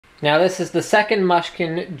Now this is the second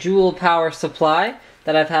Mushkin Joule power supply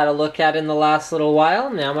that I've had a look at in the last little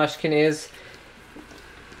while. Now Mushkin is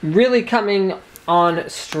really coming on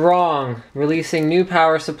strong, releasing new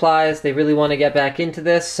power supplies. They really want to get back into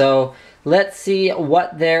this, so let's see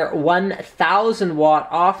what their 1000 watt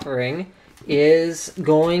offering is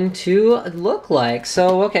going to look like.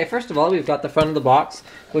 So okay, first of all, we've got the front of the box,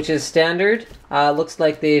 which is standard. Looks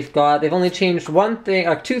like they've only changed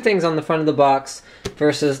two things on the front of the box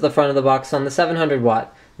versus the front of the box on the 700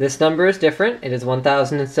 watt. This number is different. It is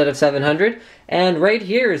 1000 instead of 700. And right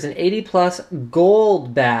here is an 80 plus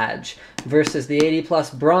gold badge versus the 80 plus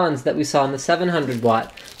bronze that we saw in the 700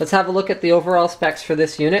 watt. Let's have a look at the overall specs for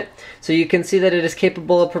this unit. So you can see that it is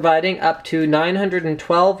capable of providing up to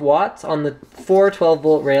 912 watts on the 4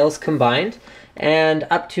 12-volt rails combined, and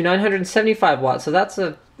up to 975 watts. So that's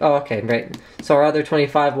a... Oh, okay, right. So our other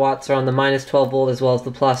 25 watts are on the minus 12 volt as well as the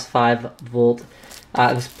plus 5 volt.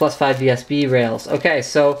 Plus 5 VSB rails. Okay,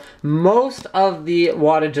 so most of the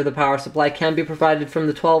wattage of the power supply can be provided from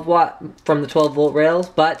the 12 volt rails,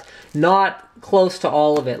 but not close to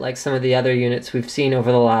all of it like some of the other units we've seen over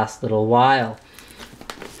the last little while.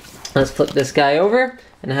 Let's flip this guy over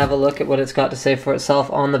and have a look at what it's got to say for itself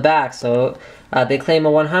on the back. So they claim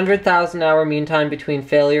a 100,000 hour mean time between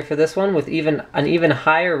failure for this one, with an even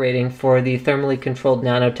higher rating for the thermally controlled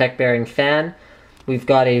nanotech bearing fan. We've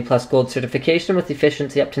got a plus gold certification with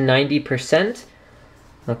efficiency up to 90%.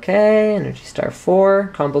 Okay, Energy Star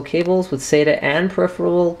 4, combo cables with SATA and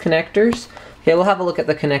peripheral connectors. Okay, we'll have a look at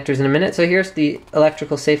the connectors in a minute. So here's the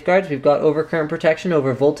electrical safeguards. We've got overcurrent protection,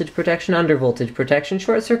 over voltage protection, under voltage protection,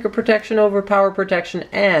 short circuit protection, over power protection,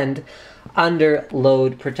 and under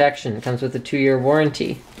load protection. It comes with a 2-year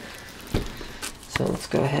warranty. So let's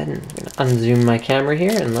go ahead and unzoom my camera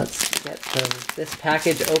here, and let's get this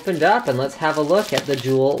package opened up, and let's have a look at the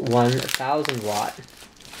Joule 1000 watt.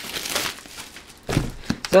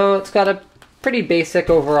 So it's got a pretty basic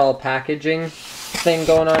overall packaging thing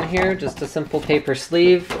going on here, just a simple paper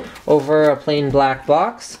sleeve over a plain black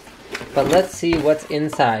box. But let's see what's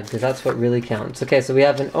inside, because that's what really counts. Okay, so we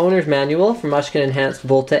have an owner's manual for Mushkin Enhanced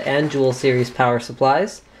Volta and Joule series power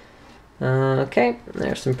supplies. Okay,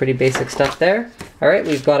 there's some pretty basic stuff there. Alright,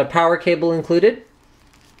 we've got a power cable included.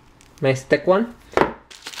 Nice thick one.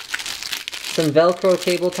 Some Velcro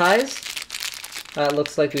cable ties.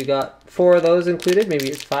 Looks like we got 4 of those included, maybe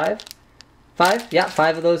it's 5. 5? Yeah,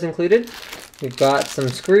 5 of those included. We've got some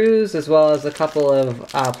screws as well as a couple of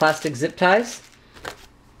plastic zip ties.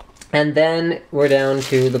 And then we're down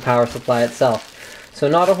to the power supply itself. So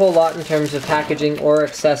not a whole lot in terms of packaging or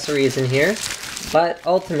accessories in here. But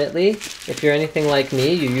ultimately, if you're anything like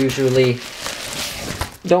me, you usually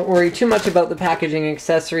don't worry too much about the packaging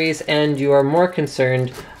accessories, and you are more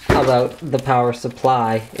concerned about the power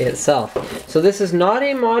supply itself. So this is not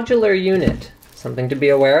a modular unit, something to be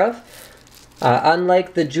aware of.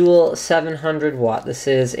 Unlike the Joule 700 watt, this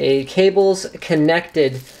is a cables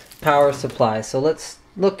connected power supply. So let's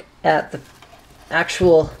look at the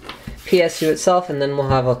actual PSU itself, and then we'll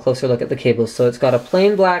have a closer look at the cables. So it's got a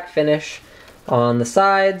plain black finish on the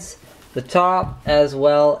sides, the top, as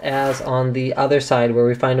well as on the other side, where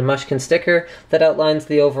we find a Mushkin sticker that outlines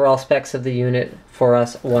the overall specs of the unit for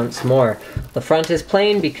us once more. The front is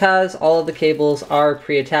plain because all of the cables are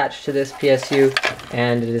pre-attached to this PSU,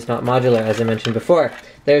 and it is not modular, as I mentioned before.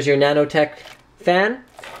 There's your nanotech fan,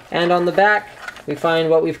 and on the back we find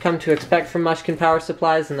what we've come to expect from Mushkin power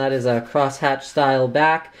supplies, and that is a crosshatch style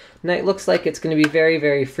back. And it looks like it's going to be very,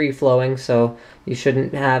 very free-flowing, so you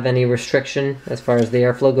shouldn't have any restriction as far as the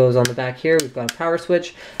airflow goes on the back here. We've got a power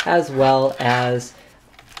switch as well as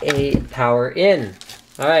a power in.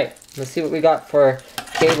 Alright, let's see what we got for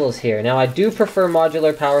cables here. Now I do prefer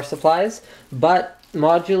modular power supplies, but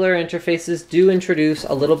modular interfaces do introduce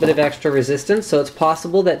a little bit of extra resistance, so it's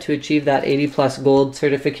possible that to achieve that 80 plus gold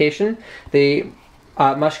certification, the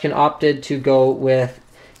Mushkin opted to go with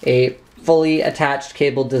a fully attached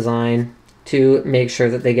cable design to make sure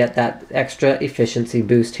that they get that extra efficiency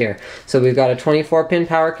boost here. So we've got a 24-pin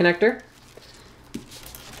power connector.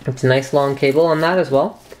 It's a nice long cable on that as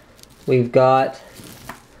well. We've got,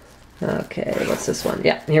 okay, what's this one?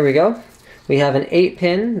 Yeah, here we go. We have an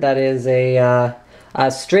 8-pin that is a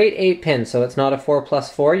straight 8-pin, so it's not a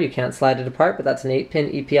 4+4. You can't slide it apart, but that's an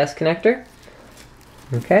 8-pin EPS connector.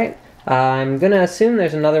 Okay, I'm going to assume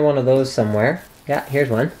there's another one of those somewhere. Yeah, here's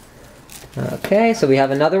one. Okay, so we have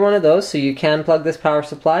another one of those, so you can plug this power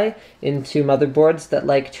supply into motherboards that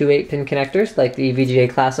like 2 8-pin connectors, like the VGA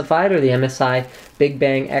Classified or the MSI Big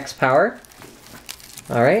Bang X Power.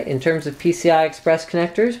 Alright, in terms of PCI Express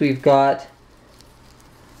connectors, we've got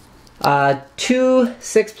 2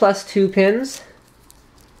 6+2 pins,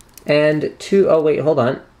 and 2, oh wait, hold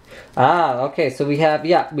on. Okay, so we have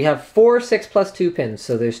 4 6+2 pins.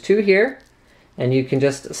 So there's 2 here, and you can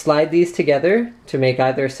just slide these together to make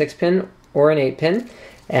either a 6-pin or an 8-pin.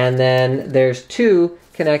 And then there's 2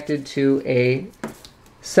 connected to a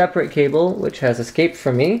separate cable, which has escaped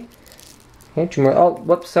from me. Okay, 2 more. Oh,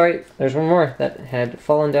 whoops, sorry. There's one more that had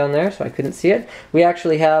fallen down there, so I couldn't see it. We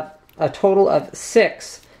actually have a total of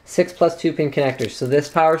 6 6+2 pin connectors. So this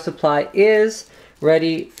power supply is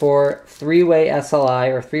ready for 3-way SLI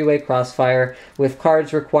or 3-way crossfire with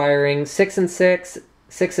cards requiring 6 and 6,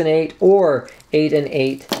 6 and 8, or 8 and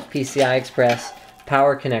 8 PCI Express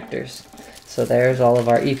power connectors. So there's all of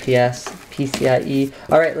our EPS, PCIe.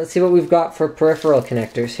 Alright, let's see what we've got for peripheral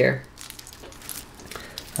connectors here.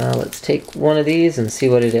 Let's take one of these and see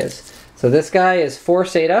what it is. So this guy is 4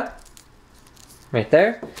 SATA, right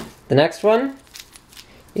there. The next one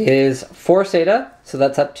is 4 SATA, so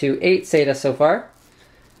that's up to 8 SATA so far.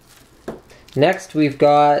 Next we've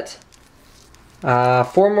got 4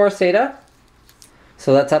 more SATA,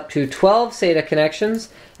 so that's up to 12 SATA connections.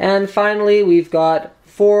 And finally we've got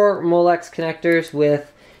 4 Molex connectors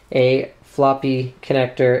with a floppy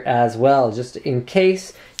connector as well, just in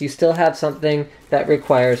case you still have something that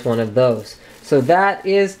requires one of those. So that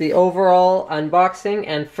is the overall unboxing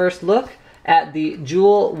and first look at the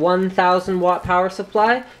Joule 1000W power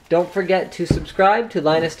supply. Don't forget to subscribe to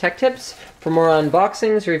Linus Tech Tips for more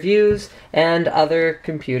unboxings, reviews, and other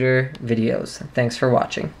computer videos. Thanks for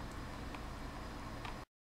watching.